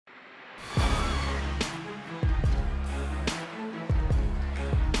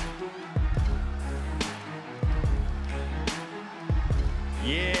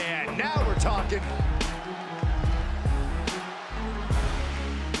thinking.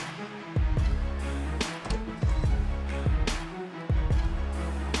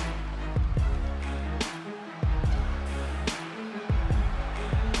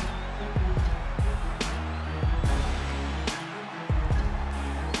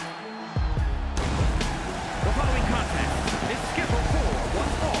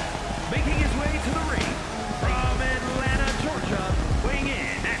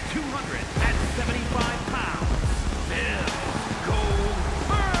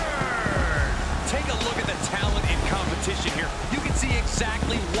 Here. You can see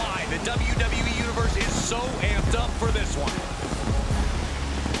exactly why the WWE Universe is so amped up for this one.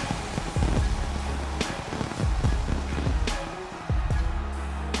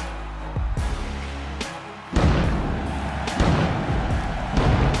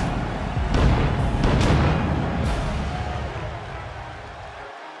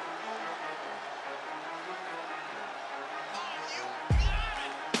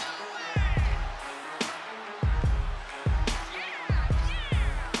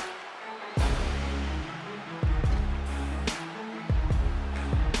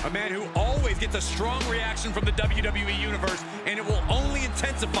 A man who always gets a strong reaction from the WWE Universe, and it will only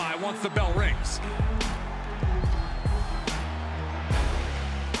intensify once the bell rings.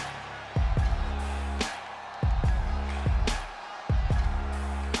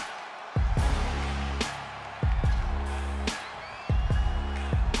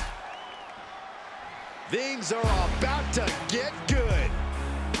 Things are about to get good.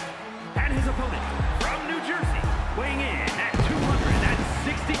 And his opponent from New Jersey, weighing in at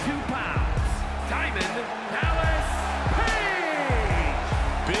 262 pounds, Diamond Dallas Page.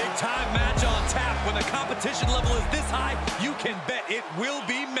 Big time match on tap. When the competition level is this high, you can bet it will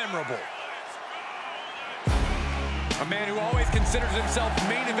be memorable. A man who always considers himself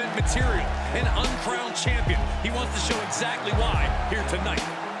main event material, an uncrowned champion. He wants to show exactly why here tonight.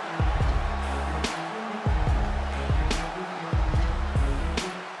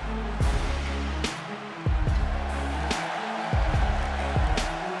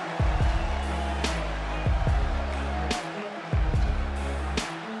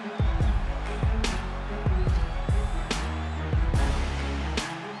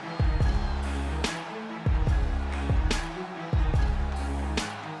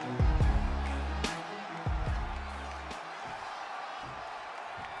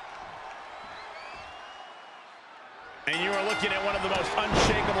 And you are looking at one of the most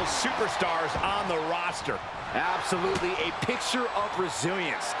unshakable superstars on the roster. Absolutely a picture of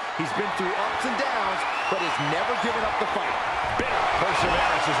resilience. He's been through ups and downs, but has never given up the fight. Bitter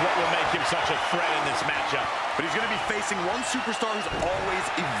perseverance is what will make him such a threat in this matchup. But he's going to be facing one superstar who's always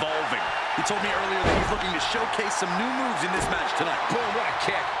evolving. He told me earlier that he's looking to showcase some new moves in this match tonight. Boom, what a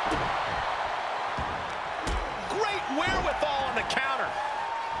kick. Great wherewithal on the counter.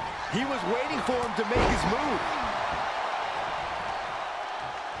 He was waiting for him to make his move.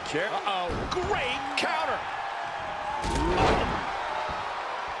 Uh-oh, great counter.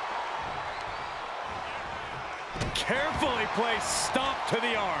 Carefully placed stomp to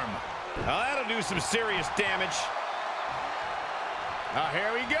the arm. Now that'll do some serious damage. Now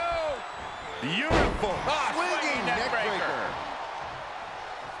here we go. Beautiful. Swinging neck breaker.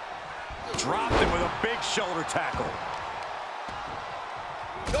 Dropped him with a big shoulder tackle.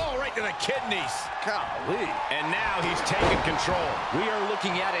 Oh, right to the kidneys. Golly. And now he's taking control. We are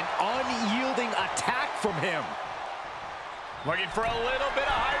looking at an unyielding attack from him. Looking for a little bit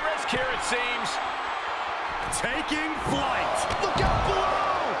of high risk here, it seems. Taking flight. Look out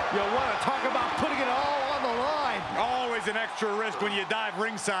below! You want to talk about putting it all on the line. Always an extra risk when you dive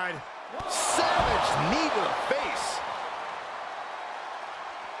ringside. Savage knee to the face.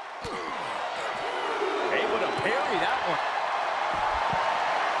 Able to parry that one.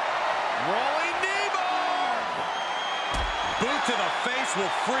 Rolling knee bar. Boot to the face will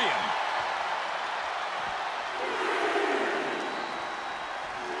free him.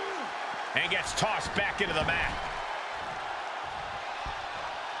 And gets tossed back into the mat.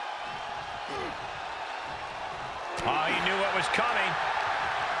 Oh, he knew what was coming.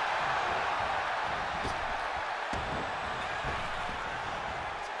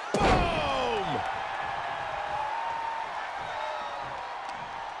 Boom!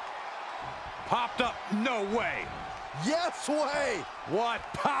 Popped up, no way. Yes way. What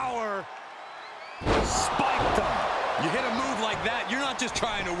power. Spiked him. You hit a move like that, you're not just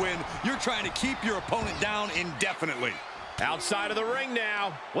trying to win, you're trying to keep your opponent down indefinitely. Outside of the ring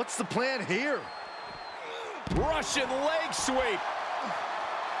now. What's the plan here? Russian leg sweep.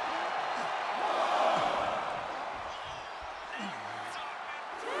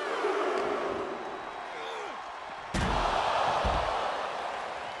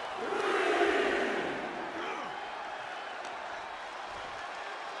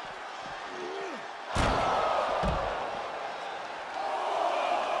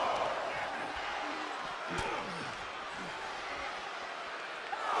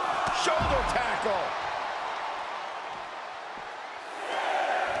 shoulder tackle.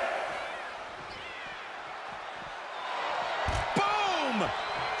 Boom!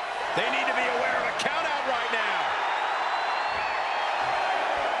 They need to be aware of a countout right now.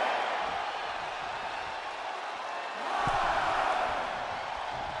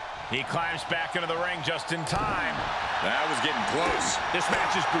 He climbs back into the ring just in time. That was getting close. This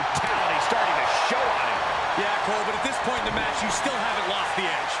match's brutality starting to show on him. Yeah, Cole, but at this point in the match, you still haven't lost the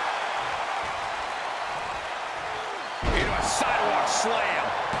edge. Into a sidewalk slam.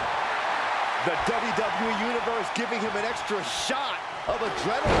 The WWE Universe giving him an extra shot of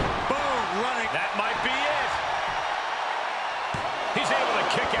adrenaline. Boom, running. That might be it. He's able to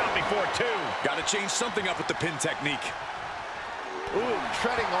kick out before two. Got to change something up with the pin technique. Ooh,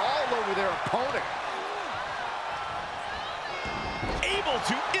 treading all over their opponent. Able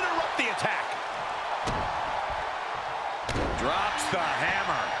to interrupt the attack. Drops the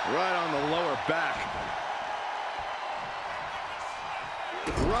hammer. Right on the lower back.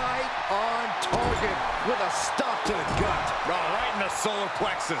 Right on target with a stop to the gut. Right in the solar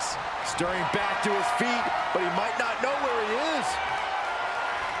plexus. Stirring back to his feet, but he might not know where he is.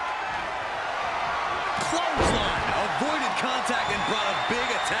 Clothesline. Avoided contact and brought a big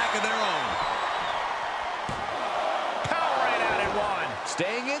attack of their own. Powering out at one.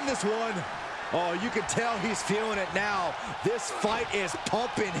 Staying in this one. Oh, you can tell he's feeling it now. This fight is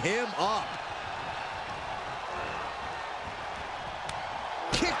pumping him up.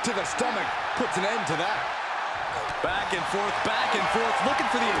 Kick to the stomach puts an end to that. Back and forth, looking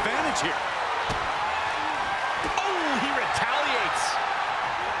for the advantage here. Oh, he retaliates.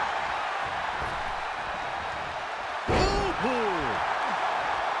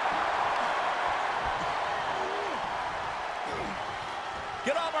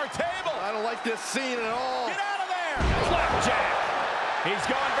 Get off our table. I don't like this scene at all. Get out of there. Flapjack. He's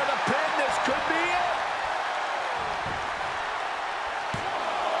going for the pin. This could be it.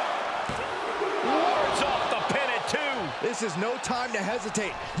 Wards off the pin at two. This is no time to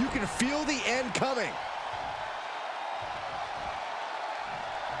hesitate. You can feel the end coming.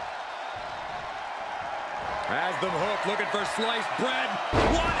 Has them hooked, looking for sliced bread.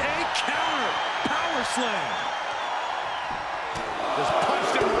 What a counter! Power slam. Just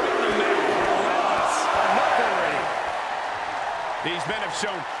punched him right in the mouth. Relentless. Enough already. These men have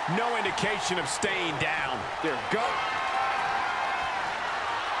shown no indication of staying down. There go.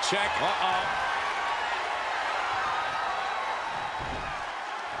 Check.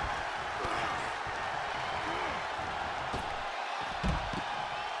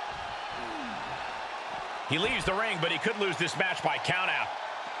 He leaves the ring, but he could lose this match by countout.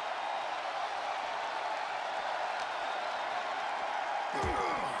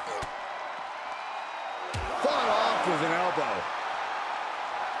 Fought off with an elbow.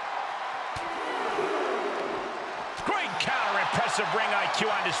 Great counter, impressive ring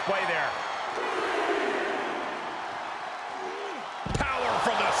IQ on display there. Power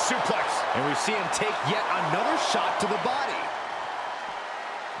from the suplex. And we see him take yet another shot to the body.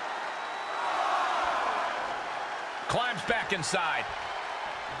 Climbs back inside.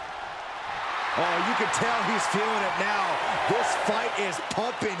 Oh, you can tell he's feeling it now. This fight is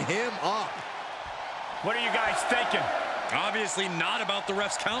pumping him up. What are you guys thinking? Obviously not about the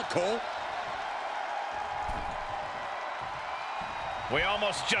ref's count, Cole. We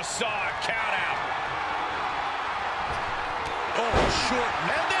almost just saw a count out. Oh, short.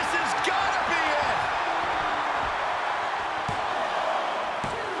 And this has got to be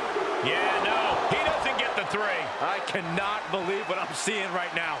it. Yeah, no, he doesn't get the three. I cannot believe what I'm seeing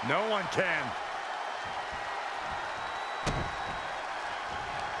right now. No one can.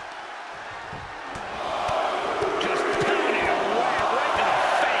 Just pounding it right to the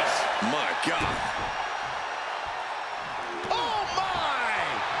face. My God. Oh, my!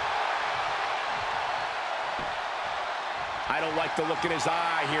 I don't like the look in his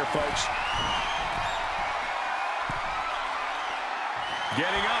eye here, folks.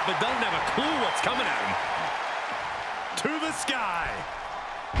 Getting up, but doesn't have a clue what's coming at him. To the sky.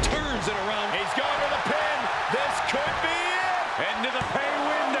 Turns it around. He's going for the pin. This could be it. Into the pay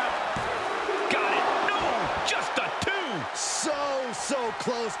window. Got it. No, just a two. So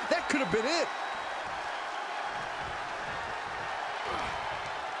close. That could have been it.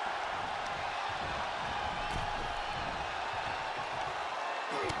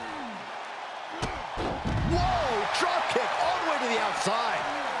 Whoa, drop kick all the way to the outside.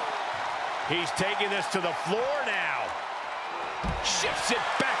 He's taking this to the floor now. Shifts it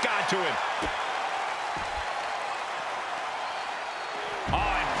back onto him.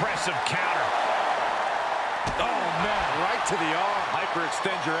 Oh, impressive counter. Oh, man. Right to the arm.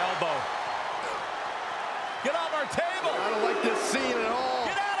 Hyperextend your elbow. Get off our table. I don't like this scene at all.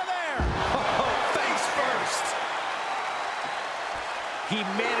 Get out of there. Oh, face first. He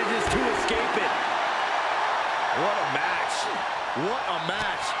manages to escape it. What a match. What a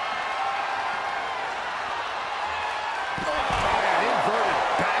match. Oh, man, inverted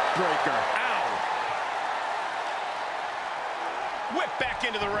backbreaker. Ow. Whip back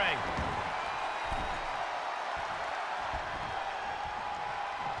into the ring.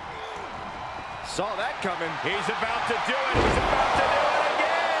 Saw that coming. He's about to do it. He's about to do it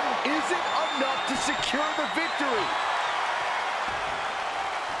again. Isn't enough to secure the victory.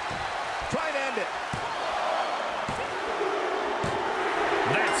 Try and end it.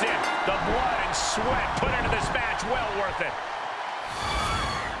 That's it. The blood and sweat put into this match. Well worth it.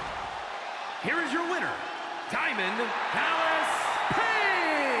 Here is your winner, Diamond Dallas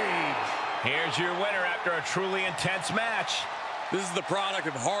Page. Here's your winner after a truly intense match. This is the product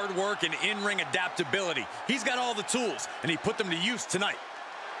of hard work and in-ring adaptability. He's got all the tools, and he put them to use tonight.